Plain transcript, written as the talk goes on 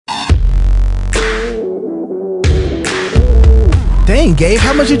Dang, Gabe,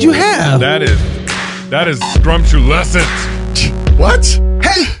 how much did you have? That is scrumptious. What?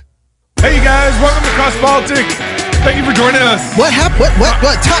 Hey, you guys, welcome to Cross Politics. Thank you for joining us. What happened? What?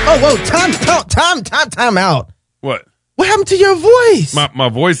 Time out. What? What happened to your voice? My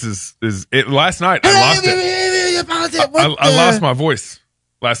voice is it. Last night I lost it. I lost my voice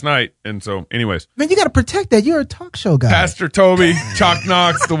last night, and so, anyways. Man, you got to protect that. You're a talk show guy. Pastor Toby, Chalk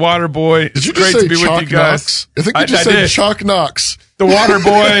Knox, the Water Boy. Did you just say Chalk Knox? I think you just said Chalk Knox. The Water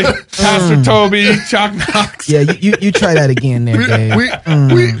Boy, Pastor Toby, Chalk Knox. Yeah, you try that again there, Gabe.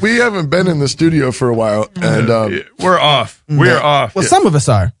 We haven't been in the studio for a while, and we're off. We're off. Well, some of us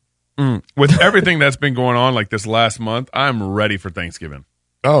are. With everything that's been going on, like this last month, I'm ready for Thanksgiving.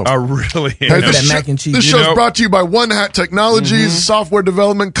 Oh, I really am. Hey, that mac and cheese. This show's brought to you by One Hat Technologies, software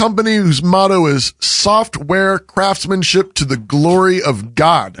development company whose motto is software craftsmanship to the glory of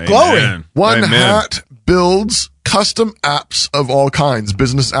God. Amen. Glory. One Hat builds custom apps of all kinds,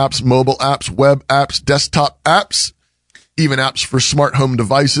 business apps, mobile apps, web apps, desktop apps, even apps for smart home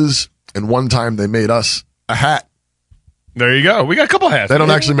devices. And one time they made us a hat. There you go. We got a couple hats. They don't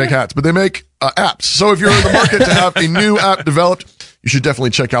actually make hats, but they make apps. So if you're in the market to have a new app developed, you should definitely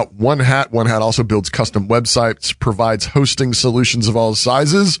check out One Hat. One Hat also builds custom websites, provides hosting solutions of all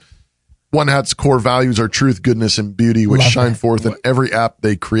sizes. One Hat's core values are truth, goodness, and beauty, which shine forth in every app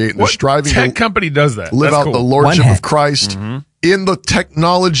they create. And they're striving tech company does that? Live out the lordship of Christ. In the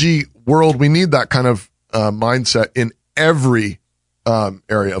technology world, we need that kind of mindset in every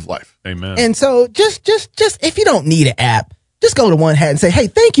area of life. Amen. And so just if you don't need an app, just go to One Hat and say, hey,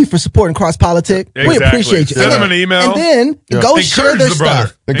 thank you for supporting Cross Politic. Exactly. We appreciate you. Send them an email. And then go share their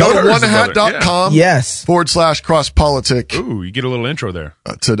stuff. Then go to onehat.com /crosspolitic. Ooh, you get a little intro there.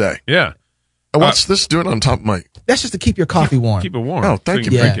 Today. Yeah. And what's this doing on top of my... That's just to keep your coffee warm. Keep it warm. Oh, thank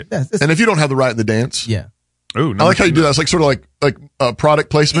you. Yeah. And if you don't have the right in the dance... Yeah. Ooh, I like how you do that. It's like sort of like product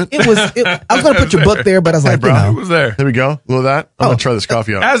placement. I was going to put your book there, but I was like, bro, it was there. There we go. A little of that. I'm going to try this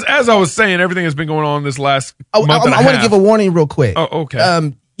coffee out. As I was saying, everything has been going on this last month and a half. I want to give a warning real quick. Oh,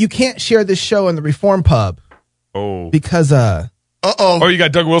 okay. You can't share this show in the Reform Pub. Oh. Because, Oh, you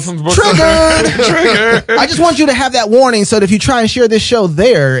got Doug Wilson's book? Trigger! I just want you to have that warning so that if you try and share this show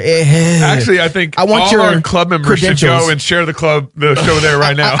there... Actually, I think all our club members should go and share the show there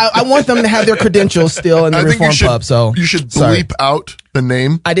right now. I want them to have their credentials still in the Reform Pub. So you should bleep out the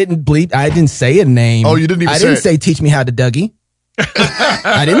name. I didn't bleep. I didn't say a name. Oh, you didn't even say it. I didn't say teach me how to Dougie.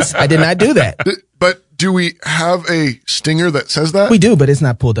 I did not do that. But do we have a stinger that says that? We do, but it's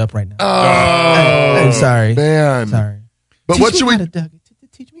not pulled up right now. Oh, I'm sorry. Man. Sorry. But what should we...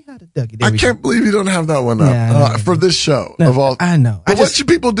 Teach me how to Dougie. I can't believe you don't have that one up for this show. No, of all. I know. But what should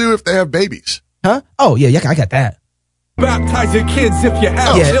people do if they have babies? Huh? Oh, yeah, I got that. Baptize your kids if you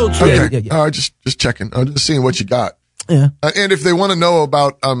have children. Okay. All right, just checking. I'm just seeing what you got. Yeah. And if they want to know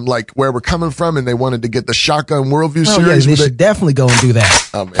about like where we're coming from and they wanted to get the Shotgun Worldview series, they should definitely go and do that.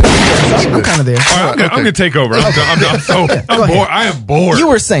 Oh man, I'm kind of there. All right, I'm going to take over. I'm bored. I am bored. You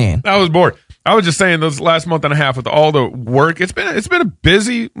were saying. I was bored. I was just saying this last month and a half with all the work. It's been a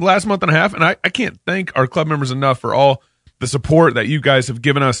busy last month and a half, and I can't thank our club members enough for all the support that you guys have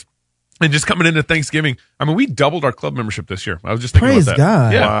given us. And just coming into Thanksgiving, I mean, we doubled our club membership this year. I was just thinking Praise about that.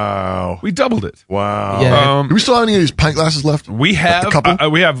 God. Yeah. Wow. We doubled it. Wow. Yeah. Do we still have any of these pint glasses left? We have. A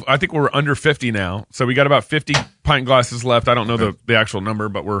couple? We have. I think we're under 50 now. So we got about 50 pint glasses left. I don't know the actual number,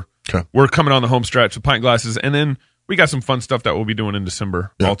 but we're coming on the home stretch with pint glasses. And then we got some fun stuff that we'll be doing in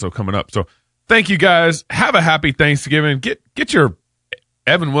December also coming up. So thank you guys. Have a happy Thanksgiving. Get your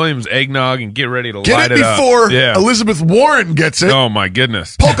Evan Williams eggnog and get ready to light it up. Get it before Elizabeth Warren gets it. Oh my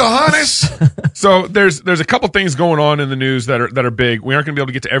goodness. Pocahontas. So there's a couple things going on in the news that are big. We aren't going to be able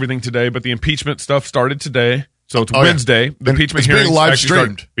to get to everything today, but the impeachment stuff started today. So it's Wednesday. Yeah. The impeachment hearings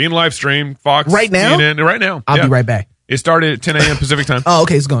being live streamed. Fox right now. CNN, right now. I'll be right back. It started at 10 a.m. Pacific time. Oh,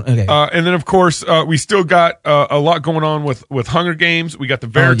 okay, it's going. Okay. And then of course we still got a lot going on with Hunger Games. We got the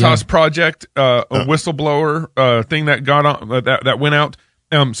Veritas Project, a whistleblower thing that got on that went out.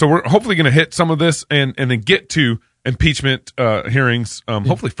 So we're hopefully going to hit some of this and then get to impeachment hearings.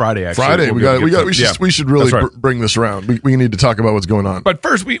 Hopefully Friday. Actually, we should really bring this around. We need to talk about what's going on. But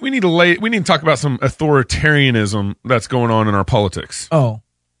first, we need to talk about some authoritarianism that's going on in our politics. Oh,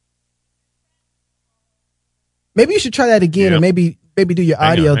 maybe you should try that again, and maybe do your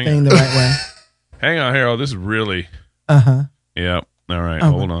audio thing the right way. Hang on, Harold. This is really. Yeah. All right.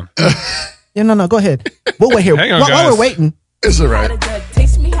 Hold on. Yeah. No. Go ahead. We'll wait here. Hang on, while we're waiting. It's all right.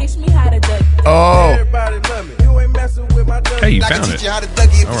 Oh. Hey, you found it. All right.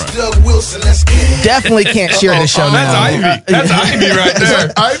 Definitely can't share the show now. That's Ivy. That's Ivy right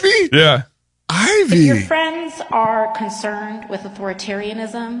there. Ivy? Yeah. Ivy. If your friends are concerned with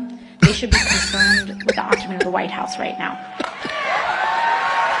authoritarianism, they should be concerned with the occupant of the White House right now.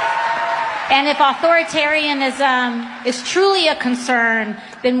 And if authoritarianism is truly a concern,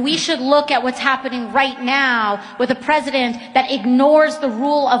 then we should look at what's happening right now with a president that ignores the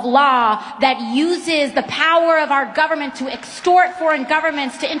rule of law, that uses the power of our government to extort foreign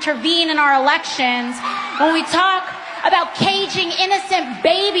governments to intervene in our elections. When we talk about caging innocent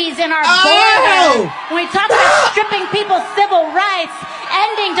babies in our borders, when we talk about stripping people's civil rights,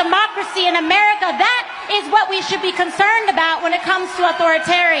 ending democracy in America, that is what we should be concerned about when it comes to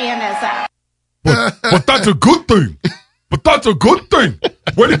authoritarianism. But that's a good thing. But that's a good thing.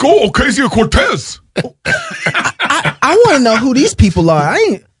 Way to go, Ocasio-Cortez. I want to know who these people are.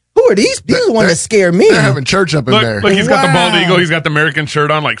 Who are these? These are the ones that scare me. They're having church up in there. Look, he's got the bald eagle. He's got the American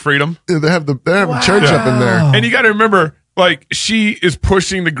shirt on, like freedom. Yeah, they're having church up in there. And you got to remember, like, she is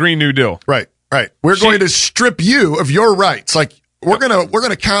pushing the Green New Deal. Right. We're going to strip you of your rights. Like, we're gonna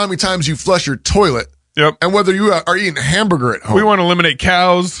count how many times you flush your toilet. Yep. And whether you are eating a hamburger at home. We want to eliminate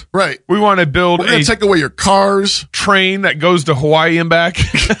cows. Right. We want to build We're going to take away your cars. Train that goes to Hawaii and back.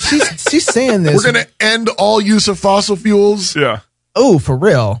 She's saying this. We're going to end all use of fossil fuels. Yeah. Oh, for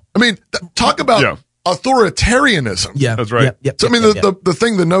real. I mean, talk about authoritarianism. Yeah. That's right. So, I mean, the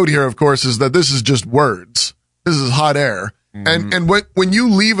thing to note here, of course, is that this is just words. This is hot air. Mm-hmm. And when you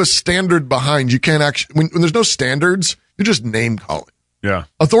leave a standard behind, you can't actually, when there's no standards, you're just name calling. Yeah.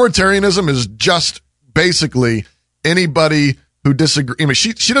 Authoritarianism is just basically anybody who disagree. I mean,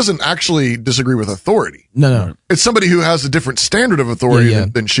 she doesn't actually disagree with authority. No. It's somebody who has a different standard of authority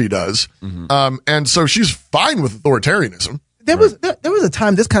than she does. Mm-hmm. And so she's fine with authoritarianism. There was a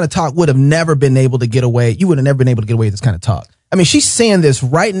time this kind of talk would have never been able to get away. You would have never been able to get away with this kind of talk. I mean, she's saying this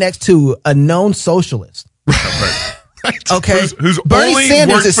right next to a known socialist. Right. Okay. Who's Bernie only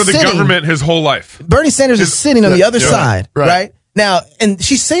Sanders worked for the government his whole life. Bernie Sanders is sitting on the other side, right? Right? Now, and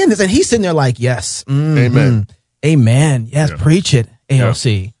she's saying this, and he's sitting there like, yes. Amen. Amen. Yes, preach it,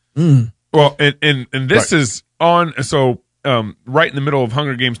 AOC. Yeah. Well, and this is on, so right in the middle of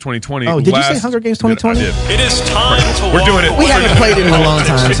Hunger Games 2020. Oh, did you say Hunger Games 2020? I did. It is time to We're doing it. We haven't played it in a long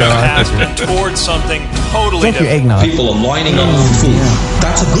time. towards something totally different. Eggnog. People are lining up for food.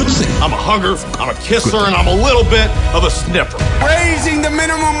 That's a good thing. I'm a hugger, I'm a kisser, and I'm a little bit of a sniffer. Raising the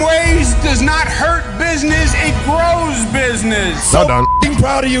minimum wage does not hurt business, it grows business. So done. I'm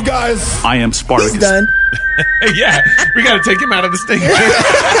proud of you guys. I am Spartacus. He's done. Yeah, we got to take him out of the sting.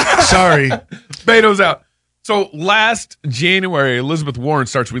 Sorry. Beto's out. So last January, Elizabeth Warren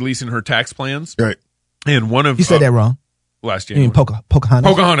starts releasing her tax plans. Right. And one of You said that wrong. last You January. mean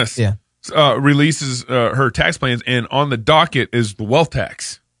Pocahontas? Pocahontas. Yeah. Releases her tax plans, and on the docket is the wealth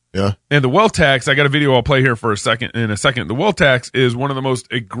tax. Yeah. And the wealth tax, I got a video I'll play here in a second. The wealth tax is one of the most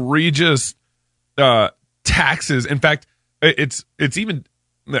egregious taxes. In fact, it's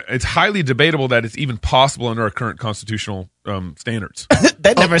highly debatable that it's even possible under our current constitutional standards.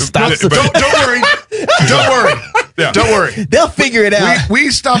 That never stops. Don't worry. Don't worry. Yeah. Don't worry. They'll figure it out. We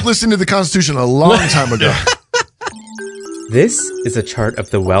stopped listening to the Constitution a long time ago. This is a chart of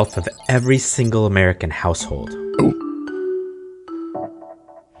the wealth of every single American household. Ooh.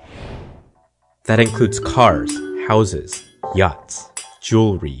 That includes cars, houses, yachts,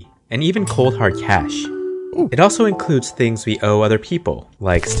 jewelry, and even cold hard cash. Ooh. It also includes things we owe other people,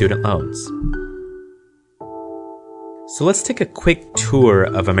 like student loans. So let's take a quick tour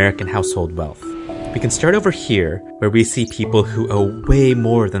of American household wealth. We can start over here, where we see people who owe way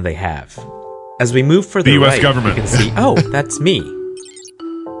more than they have. As we move further US right, government. we can see, oh, that's me.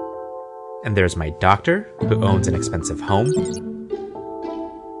 And there's my doctor, who owns an expensive home.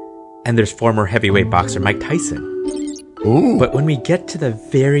 And there's former heavyweight boxer Mike Tyson. Ooh. But when we get to the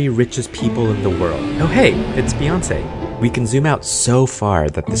very richest people in the world, oh hey, it's Beyonce. We can zoom out so far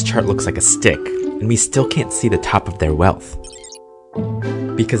that this chart looks like a stick, and we still can't see the top of their wealth.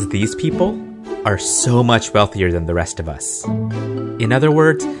 Because these people are so much wealthier than the rest of us. In other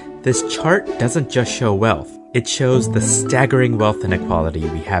words, this chart doesn't just show wealth, it shows the staggering wealth inequality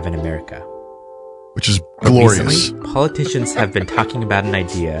we have in America. Which is glorious. Recently, politicians have been talking about an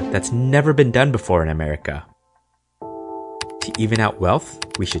idea that's never been done before in America. To even out wealth,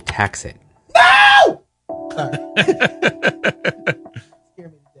 we should tax it. No!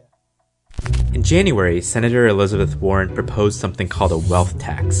 In January, Senator Elizabeth Warren proposed something called a wealth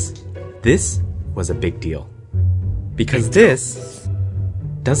tax. This was a big deal. Because this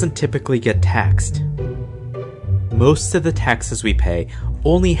doesn't typically get taxed. Most of the taxes we pay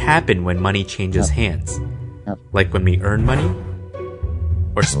only happen when money changes hands. Like when we earn money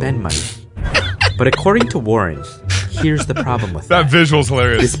or spend money. But according to Warren, here's the problem with that. That visual's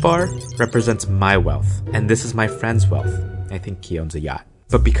hilarious. This bar represents my wealth, and this is my friend's wealth. I think he owns a yacht.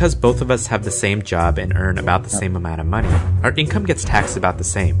 But because both of us have the same job and earn about the same amount of money, our income gets taxed about the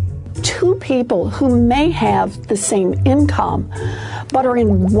same. Two people who may have the same income, but are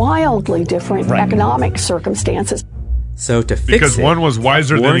in wildly different economic circumstances. So to fix because one was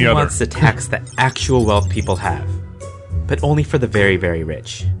wiser Warren than the other. Wants to tax the actual wealth people have, but only for the very, very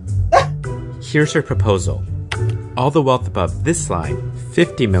rich. Here's her proposal. All the wealth above this line,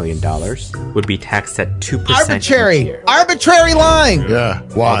 $50 million, would be taxed at 2% each year. Arbitrary line. Yeah.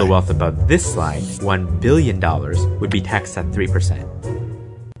 Why? All the wealth above this line, $1 billion, would be taxed at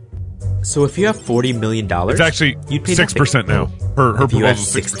 3%. So if you have $40 million, it's actually you'd pay 6% now. Her if you have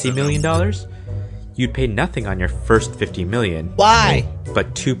proposal $60 million, you'd pay nothing on your first $50 million. Why?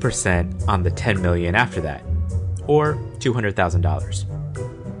 But 2% on the $10 million after that, or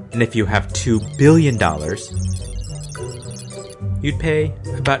 $200,000. And if you have $2 billion, you'd pay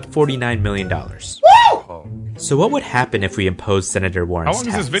about $49 million. Woo! So what would happen if we imposed Senator Warren's tax?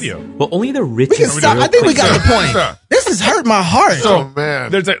 How long is this video? Well, only the richest. I think we got the point. This has hurt my heart. So, man,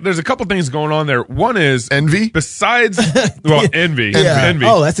 there's a couple things going on there. One is envy. Besides, envy. Yeah. Envy.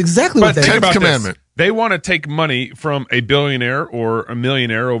 Oh, that's exactly what they think about commandment. This. They want to take money from a billionaire or a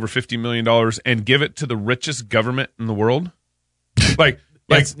millionaire over $50 million and give it to the richest government in the world. Right.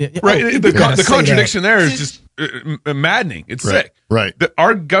 The contradiction there is just maddening. It's sick. Right.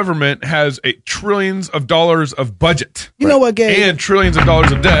 Our government has trillions of dollars of budget. You know what, Gabe? And trillions of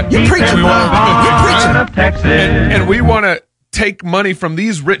dollars of debt. You're preaching, You're preaching. And we want to take money from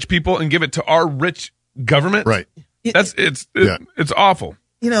these rich people and give it to our rich government. Right. It's awful.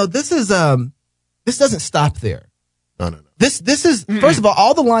 You know, this is this doesn't stop there. No. This is first of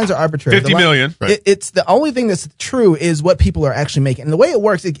all the lines are arbitrary. 50 million. It's the only thing that's true is what people are actually making. And the way it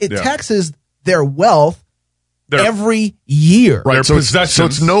works, it taxes their wealth every year. Right. So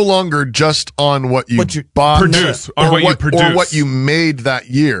it's no longer just on what you bought, or what you made that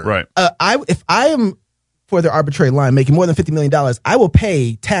year. Right. If I am for the arbitrary line making more than $50 million, I will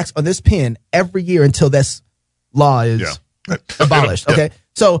pay tax on this pen every year until this law is abolished. Okay.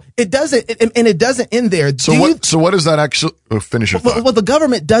 So it doesn't, and it doesn't end there. So what does that actually finish it? Well, the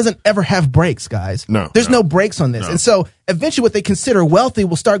government doesn't ever have breaks, guys. There's no breaks on this. And so eventually what they consider wealthy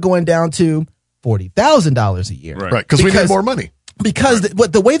will start going down to $40,000 a year. Right. Because we need more money. Because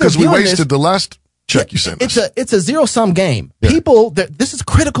the way they're viewing we wasted the last check you sent us. It's a zero-sum game. People, this is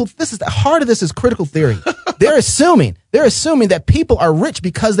critical. This is the heart of this is critical theory. They're assuming that people are rich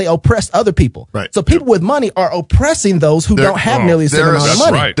because they oppress other people. Right. So people with money are oppressing those who don't have nearly the same amount of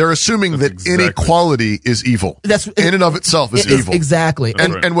money. Right. They're assuming that inequality is evil. That's in and of itself is evil. Exactly.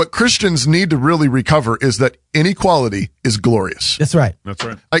 And what Christians need to really recover is that inequality is glorious. That's right. That's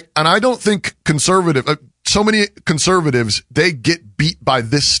right. And I don't think so many conservatives, they get beat by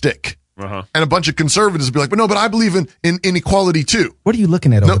this stick. Uh-huh. And a bunch of conservatives will be like, but I believe in inequality too. What are you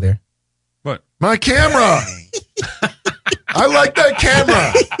looking at over there? What? My camera. I like that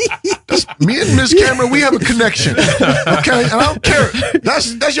camera. Me and Miss Camera, we have a connection. Okay? And I don't care.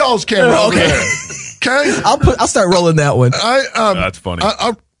 That's y'all's camera over there. Okay? I'll start rolling that one. That's funny.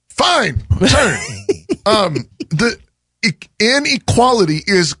 Fine. Turn. The inequality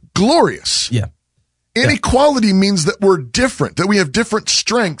is glorious. Yeah. Inequality means that we're different, that we have different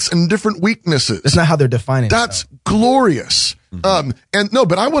strengths and different weaknesses. That's not how they're defining it. That's glorious. Mm-hmm.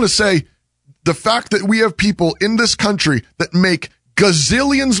 But I want to say the fact that we have people in this country that make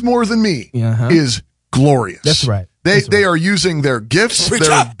gazillions more than me is glorious. That's right. They are using their gifts,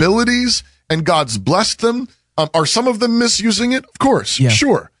 their abilities, and God's blessed them. Are some of them misusing it? Of course.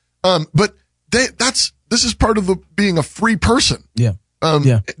 Sure. But this is part of being a free person. Yeah.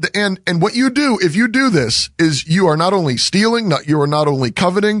 And what you do, if you do this, is you are not only stealing, you are not only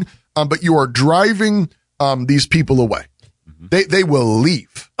coveting, but you are driving these people away. Mm-hmm. They will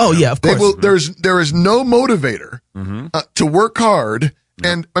leave. Oh yeah, of course. They will. There is no motivator to work hard.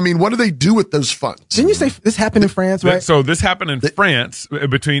 And I mean, what do they do with those funds? Didn't you say this happened in France, right? So this happened in France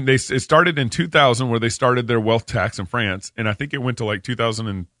it started in 2000 where they started their wealth tax in France. And I think it went to like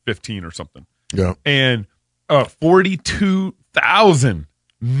 2015 or something. Yeah. And 42,000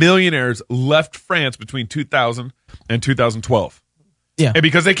 millionaires left France between 2000 and 2012. Yeah. And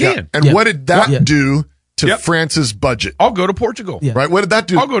because they can. Yeah. And what did that do to France's budget? I'll go to Portugal. Yeah. Right? What did that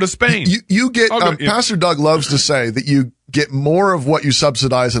do? I'll go to Spain. You get, Pastor Doug loves to say that you get more of what you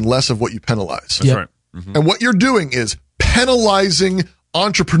subsidize and less of what you penalize. That's right. Mm-hmm. And what you're doing is penalizing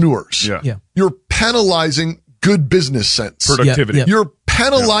entrepreneurs. Yeah. You're penalizing good business sense. Productivity. You're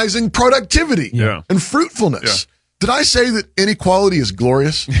penalizing productivity and fruitfulness. Did I say that inequality is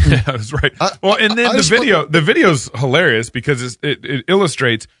glorious? Yeah, that's right. Well, and then the video's hilarious because it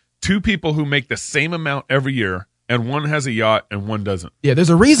illustrates two people who make the same amount every year, and one has a yacht and one doesn't. Yeah, there's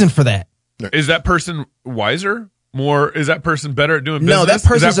a reason for that. Is that person wiser? Is that person better at doing business? No, that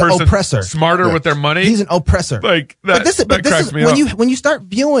person's an oppressor. Smarter with their money? He's an oppressor. Like that. That cracks me up. When you start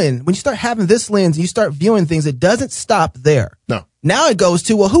having this lens, and you start viewing things, it doesn't stop there. No. Now it goes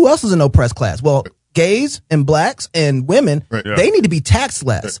to, well, who else is an oppressed class? Well, gays and blacks and women, they need to be taxed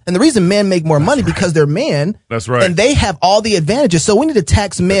less. And the reason men make more money because they're men. That's right. And they have all the advantages. So we need to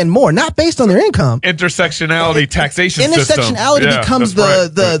tax men more, not based on their income. Intersectionality taxation system. Intersectionality becomes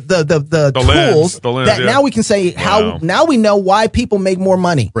the tools that now we can say now we know why people make more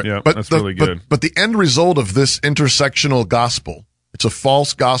money. Right. Yeah, that's really good. But the end result of this intersectional gospel, it's a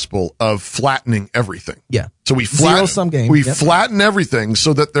false gospel of flattening everything. Yeah. So we flatten everything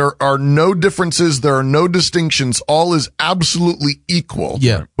so that there are no differences, there are no distinctions, all is absolutely equal,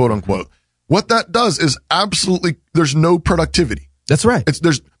 quote unquote. What that does is there's no productivity. That's right.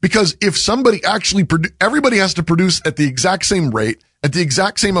 Because if somebody actually everybody has to produce at the exact same rate, at the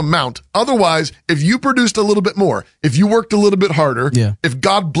exact same amount. Otherwise, if you produced a little bit more, if you worked a little bit harder, if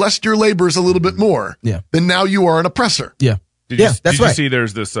God blessed your labors a little bit more, then now you are an oppressor. Yeah. Did you see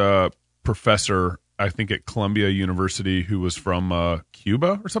there's this professor, I think at Columbia University, who was from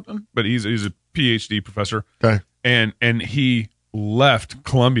Cuba or something, but he's a PhD professor. Okay. And he left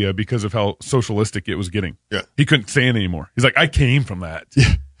Columbia because of how socialistic it was getting. Yeah. He couldn't stand it anymore. He's like, I came from that.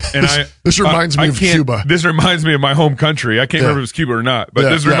 Yeah. And this reminds me of Cuba. This reminds me of my home country. I can't remember if it was Cuba or not, but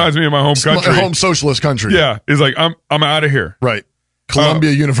this reminds me of my home country. Home socialist country. Yeah. He's like, I'm out of here. Right.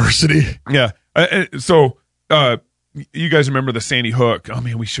 Columbia University. Yeah. So, you guys remember the Sandy Hook? Oh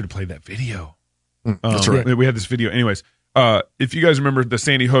man, we should have played that video. That's right. We had this video. Anyways, if you guys remember the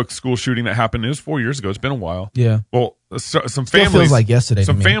Sandy Hook school shooting that happened, it was 4 years ago. It's been a while. Yeah. Well, some Still families, feels like yesterday.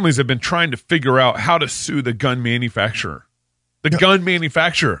 some families have been trying to figure out how to sue the gun manufacturer. Gun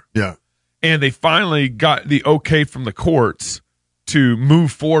manufacturer. Yeah. And they finally got the okay from the courts to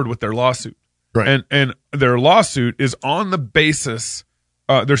move forward with their lawsuit. Right. And their lawsuit is on the basis,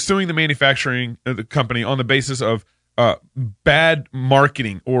 they're suing the manufacturing the company on the basis of bad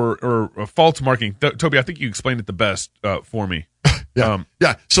marketing or false marketing. Toby, I think you explained it the best for me. Yeah.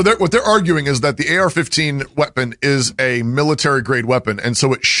 So what they're arguing is that the AR-15 weapon is a military grade weapon, and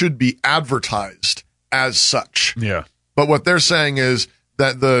so it should be advertised as such. Yeah. But what they're saying is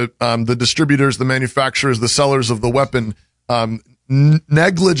that the distributors, the manufacturers, the sellers of the weapon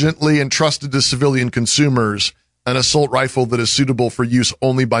negligently entrusted to civilian consumers an assault rifle that is suitable for use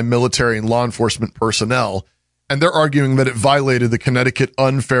only by military and law enforcement personnel. And they're arguing that it violated the Connecticut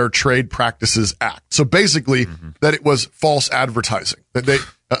Unfair Trade Practices Act. So basically, that it was false advertising, that they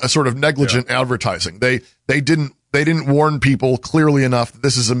a sort of negligent advertising. They didn't warn people clearly enough that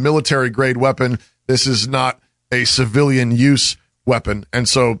this is a military grade weapon. This is not a civilian use weapon. And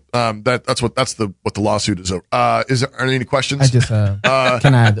so that's what the lawsuit is over. Are there any questions? I just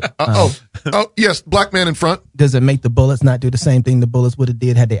can I? Yes, black man in front. Does it make the bullets not do the same thing the bullets would have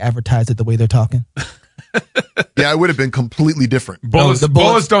did had they advertised it the way they're talking? Yeah, it would have been completely different. Bullets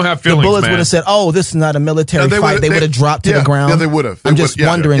don't have feelings. The bullets man. would have said, "Oh, this is not a military fight." They would have dropped to the ground. Yeah, they would have. I'm just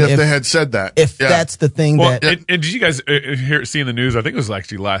wondering if they had said that. If that's the thing that. And did you guys see in the news? I think it was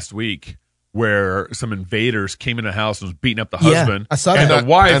actually last week where some invaders came in the house and was beating up the husband. I saw and that. The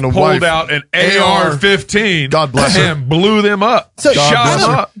wife pulled out an AR-15. God bless her. And blew them up. So shot them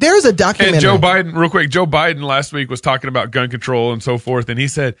up. There's a documentary. And Joe Biden, real quick, Joe Biden last week was talking about gun control and so forth, and he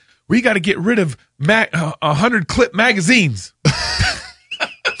said, we got to get rid of 100 clip magazines.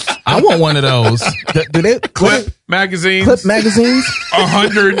 I want one of those. Do they clip magazines? Clip magazines?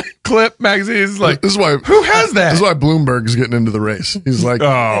 100 clip magazines. Like, this is why. Who has that? This is why Bloomberg's getting into the race. He's like,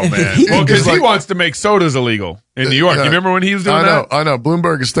 oh man, well, because he wants to make sodas illegal in New York. You remember when he was doing that? I know.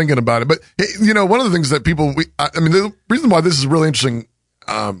 Bloomberg is thinking about it, but one of the things that people, the reason why this is a really interesting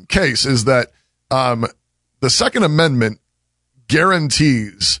case is that the Second Amendment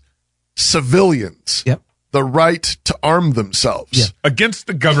guarantees civilians the right to arm themselves against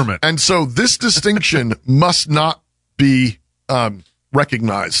the government. And so this distinction must not be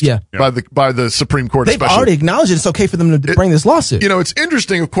recognized by the Supreme Court. They've already acknowledged it's okay for them to bring this lawsuit. It's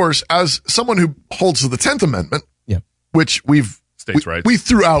interesting, of course, as someone who holds to the 10th Amendment, which we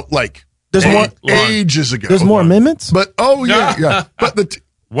threw out like ages ago. There's more amendments? But but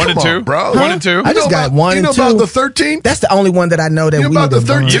One and two, bro. 1 and 2. I just got 1 and 2. You know about the 13th? That's the only one that I know that we about the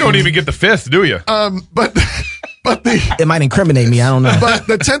 13th? You don't even get the 5th, do you? But it might incriminate me. I don't know. But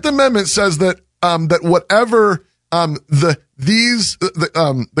the 10th Amendment says that that whatever the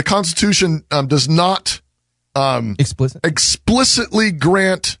Constitution does not explicitly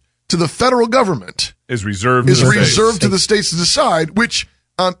grant to the federal government is reserved to the states to decide, which,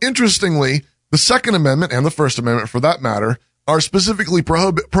 interestingly, the Second Amendment and the First Amendment, for that matter, are specifically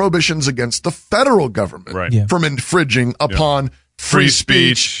prohibitions against the federal government from infringing upon free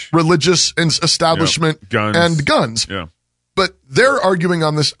speech, religious establishment, and guns. Yeah. But they're arguing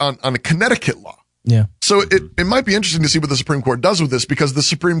on this on a Connecticut law. Yeah. So it might be interesting to see what the Supreme Court does with this, because the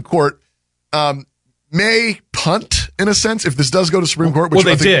Supreme Court may punt, in a sense, if this does go to Supreme Court. Which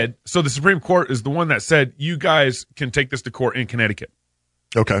they did. So the Supreme Court is the one that said, you guys can take this to court in Connecticut.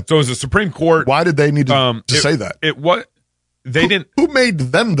 Okay. So as the Supreme Court. Why did they need to say that? Who made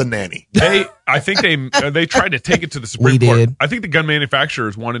them the nanny? I think they tried to take it to the Supreme Court. I think the gun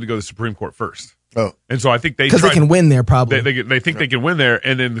manufacturers wanted to go to the Supreme Court first. Oh. And so I think because they can win there, probably. They think they can win there,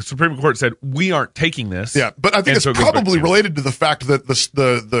 and then the Supreme Court said, we aren't taking this. Yeah, but I think it's probably related to the fact that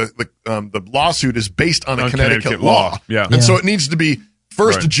the lawsuit is based on a Connecticut law. Yeah. And so it needs to be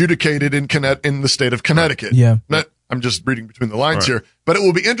first adjudicated in the state of Connecticut. Yeah. I'm just reading between the lines here, but it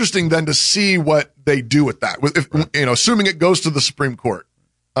will be interesting then to see what they do with that. Assuming it goes to the Supreme Court,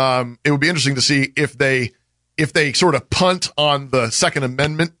 it would be interesting to see if they sort of punt on the Second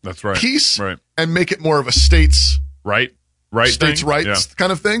Amendment piece and make it more of a states rights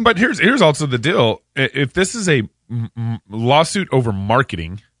kind of thing. But here's also the deal: if this is a lawsuit over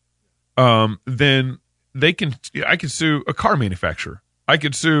marketing, then I can sue a car manufacturer. I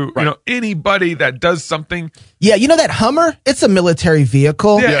could sue, anybody that does something. Yeah, that Hummer, it's a military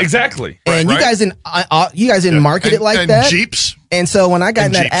vehicle. Yeah, exactly. And you guys didn't market it like that. Jeeps. And so when I got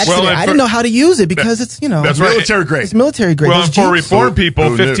in that accident, I didn't know how to use it because it's, that's military grade. It's military grade. Well, for reform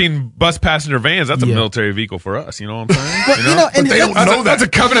people, 15 bus passenger vans, that's a military vehicle for us. You know what I'm saying? But they don't know that. That's a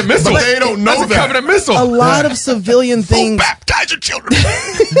Covenant missile. But they don't know that. A Covenant missile. A lot of civilian things. Baptize your children.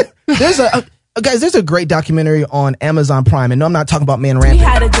 There's a great documentary on Amazon Prime, and no, I'm not talking about Man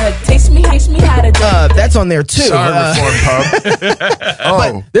Rampant. Taste me how to duck. That's on there too. Sorry, Reform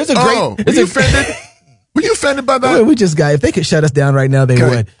Pub. But there's a great. Were you offended? Were you offended by that? We just got. If they could shut us down right now, they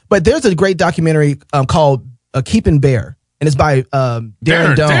would. But there's a great documentary called Keeping Bear. And it's by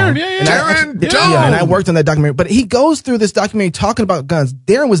Darren Doan. Darren Doan. And I worked on that documentary. But he goes through this documentary talking about guns.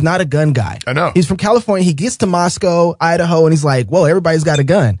 Darren was not a gun guy. I know. He's from California. He gets to Moscow, Idaho, and he's like, well, everybody's got a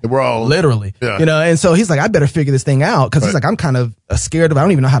gun. We're all literally. Yeah. And so he's like, I better figure this thing out. Because he's like, I'm kind of scared of it. I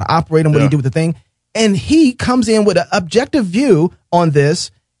don't even know how to operate them. What do you do with the thing? And he comes in with an objective view on this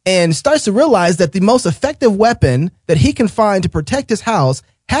and starts to realize that the most effective weapon that he can find to protect his house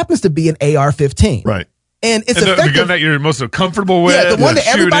happens to be an AR-15. Right. And it's the effective. gun that you're most comfortable with. Yeah, the one that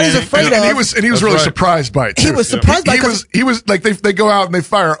everybody's afraid of. And he was really surprised by it too. He was surprised by it. He was like, they go out and they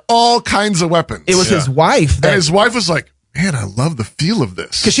fire all kinds of weapons. It was his wife. And his wife was like, man, I love the feel of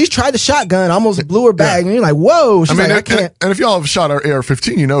this. Because she's tried the shotgun, almost blew her bag, and you're like, whoa. She's I can't. And if y'all have shot our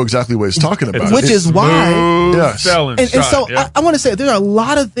AR-15, you know exactly what he's talking about. Which is why. Yes. And so I want to say there are a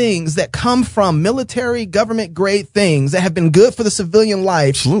lot of things that come from military, government grade things that have been good for the civilian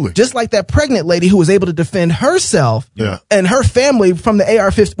life. Absolutely. Just like that pregnant lady who was able to defend herself and her family from the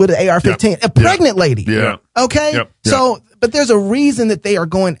AR-15 with an AR-15. A pregnant lady. Yeah. Okay? Yep. So, but there's a reason that they are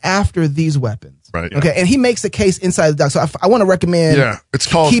going after these weapons. Right. Okay. And he makes a case inside the doc. So I want to recommend. Yeah. It's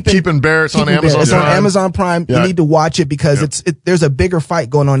called Keeping Bear. It's on Amazon Prime. It's on Amazon Prime. You need to watch it because there's a bigger fight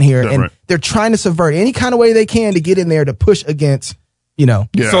going on here. And they're trying to subvert any kind of way they can to get in there to push against,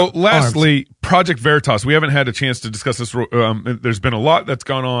 So lastly, Project Veritas. We haven't had a chance to discuss this. There's been a lot that's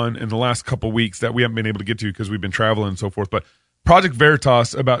gone on in the last couple of weeks that we haven't been able to get to because we've been traveling and so forth. But Project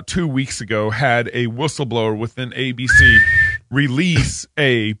Veritas about 2 weeks ago had a whistleblower within ABC release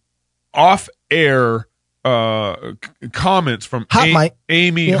a off-air comments from comments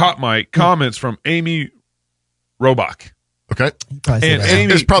from Amy Robach. Okay. And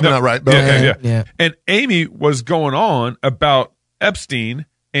Amy, it's probably not right, but yeah. And Amy was going on about Epstein,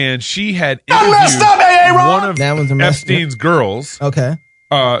 and she had interviewed one of Epstein's girls. Okay.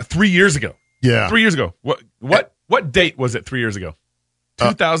 3 years ago. Yeah. 3 years ago. What date was it 3 years ago?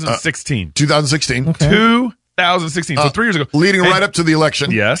 2016. 2016. Okay. 2016. So 3 years ago. Leading right up to the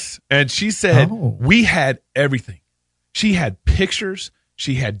election. Yes. And she said, we had everything. She had pictures.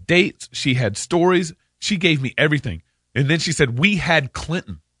 She had dates. She had stories. She gave me everything. And then she said, we had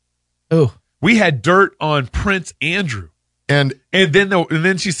Clinton. Oh. We had dirt on Prince Andrew. And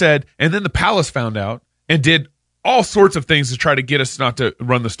then she said, and then the palace found out and did all sorts of things to try to get us not to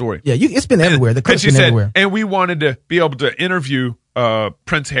run the story. Yeah, it's been everywhere. The clip's been everywhere. And we wanted to be able to interview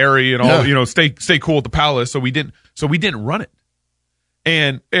Prince Harry and all, stay cool at the palace. So we didn't run it.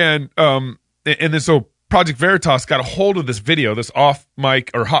 And then so Project Veritas got a hold of this video, this off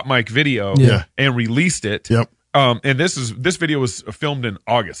mic or hot mic video, and released it. Yep. And this video was filmed in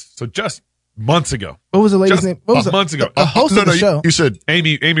August, so just months ago. What was the lady's name? What was months ago? The host of the show. You said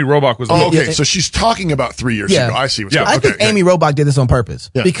Amy Robach was. Okay, so she's talking about 3 years ago. I see. I think Amy Robach did this on purpose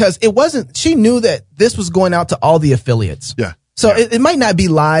because it wasn't. She knew that this was going out to all the affiliates. Yeah. So it might not be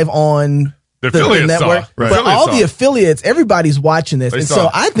live on the network, but all the affiliates, everybody's watching this, and so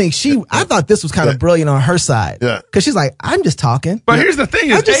I think I thought this was kind of brilliant on her side. Yeah. Because she's like, I'm just talking. But here's the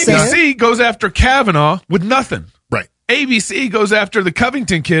thing: is ABC goes after Kavanaugh with nothing. Right. ABC goes after the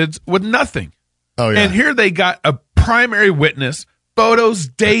Covington kids with nothing. Oh yeah. And here they got a primary witness, photos,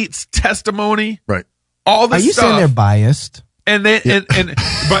 dates, testimony. Right. All this stuff. Are you saying they're biased? And then,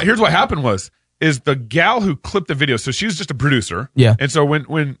 but here's what happened is the gal who clipped the video. So she was just a producer. Yeah. And so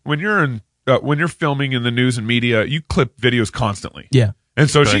when you're filming in the news and media, you clip videos constantly. Yeah. And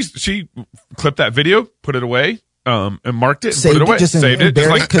so she clipped that video, put it away, and marked it, saved put it away, saved it,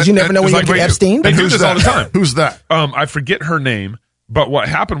 because you never know when you get Epstein. They do this all the time. Who's that? I forget her name, but what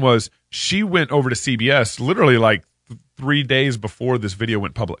happened was she went over to CBS literally like 3 days before this video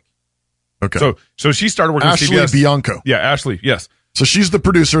went public. Okay. So she started working Ashley at CBS. Bianco. Yeah, Ashley. Yes. So she's the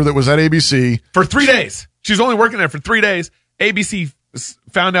producer that was at ABC for 3 days. She's only working there for 3 days. ABC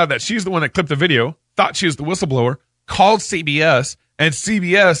found out that she's the one that clipped the video, thought she was the whistleblower, called CBS, and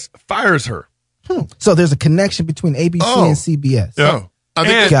CBS fires her. So there's a connection between ABC and CBS. Yeah. I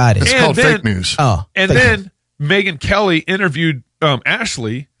think got it. It's called fake news. And then Megyn Kelly interviewed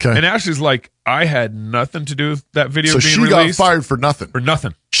Ashley, and Ashley's like, I had nothing to do with that video being released. So she got fired for nothing. For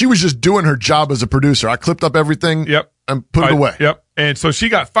nothing. She was just doing her job as a producer. I clipped up everything and put it away. Yep. And so she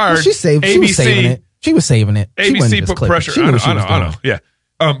got fired. Well, she was saving it. She was saving it. ABC put pressure. I know. Yeah.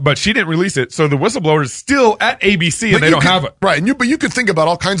 But she didn't release it. So the whistleblower is still at ABC and they don't have it. Right. But you could think about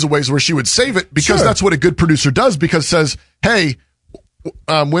all kinds of ways where she would save it because that's what a good producer does, because it says, hey,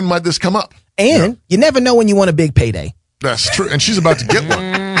 when might this come up? And you never know when you want a big payday. That's true. And she's about to get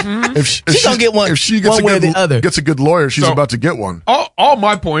one. If she's going to get one. If she gets one way or the other. Gets a good lawyer, she's about to get one. All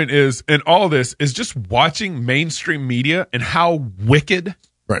my point is, in all this, is just watching mainstream media and how wicked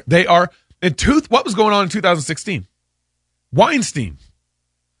they are. What was going on in 2016? Weinstein.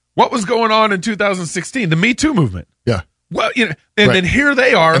 What was going on in 2016? The Me Too movement. Yeah. Well, then here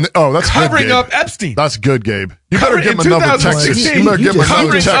they are that's covering good, up Epstein. That's good, Gabe. You better give him another Texas. You better give him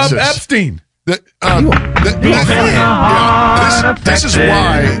another Texas. Covering up Epstein. This is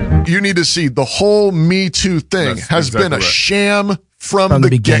why you need to see the whole Me Too thing has been a sham from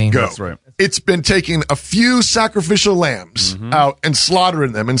the get-go. That's right. It's been taking a few sacrificial lambs out and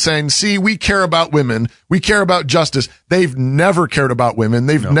slaughtering them and saying, see, we care about women. We care about justice. They've never cared about women.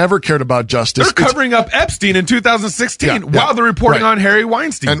 They've never cared about justice. They're covering up Epstein in 2016 while they're reporting on Harry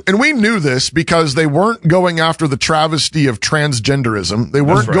Weinstein. And we knew this because they weren't going after the travesty of transgenderism. They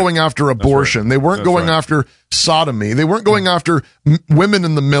weren't going after abortion. They weren't going after sodomy. They weren't going after women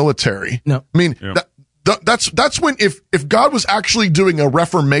in the military. No. I mean, that's when if God was actually doing a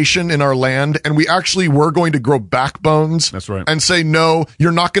reformation in our land and we actually were going to grow backbones and say, no,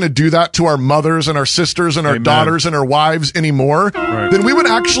 you're not going to do that to our mothers and our sisters and our daughters and our wives anymore, then we would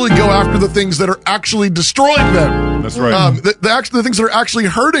actually go after the things that are actually destroying them. That's right. The things that are actually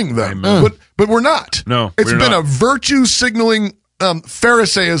hurting them. But we're not. No, it's been a virtue signaling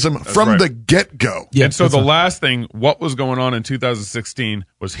Pharisaism from the get-go. Yeah, and so the last thing, what was going on in 2016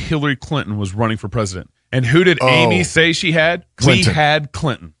 was Hillary Clinton was running for president. And who did Amy say she had? Clinton. We had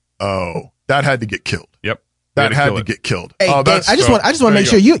Clinton. Oh, that had to get killed. Yep. That had to get killed. Hey, I just want to make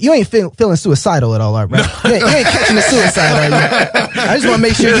sure you ain't feeling suicidal at all, right? No. You ain't catching the suicide, are you? I just want to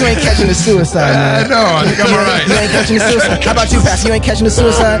make sure you ain't catching the suicide, man. No, I think I'm all right. You ain't catching the suicide. How about you, Pastor? You ain't catching the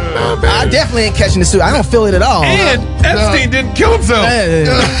suicide? I definitely ain't catching the suicide. I don't feel it at all. And Epstein didn't kill himself.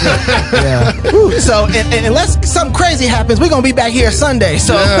 Yeah. So, and unless something crazy happens, we're going to be back here Sunday.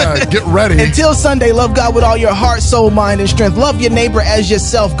 So get ready. Until Sunday, love God with all your heart, soul, mind, and strength. Love your neighbor as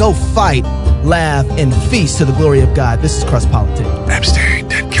yourself. Go fight, laugh, and feast to the glory of God. This is Cross Politics. Epstein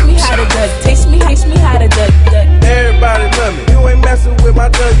didn't kill himself. Taste me how to duck. Everybody love me. You ain't messing with my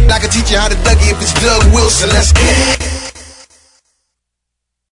Dougie. I can teach you how to Dougie if it's Doug Wilson. Let's get it.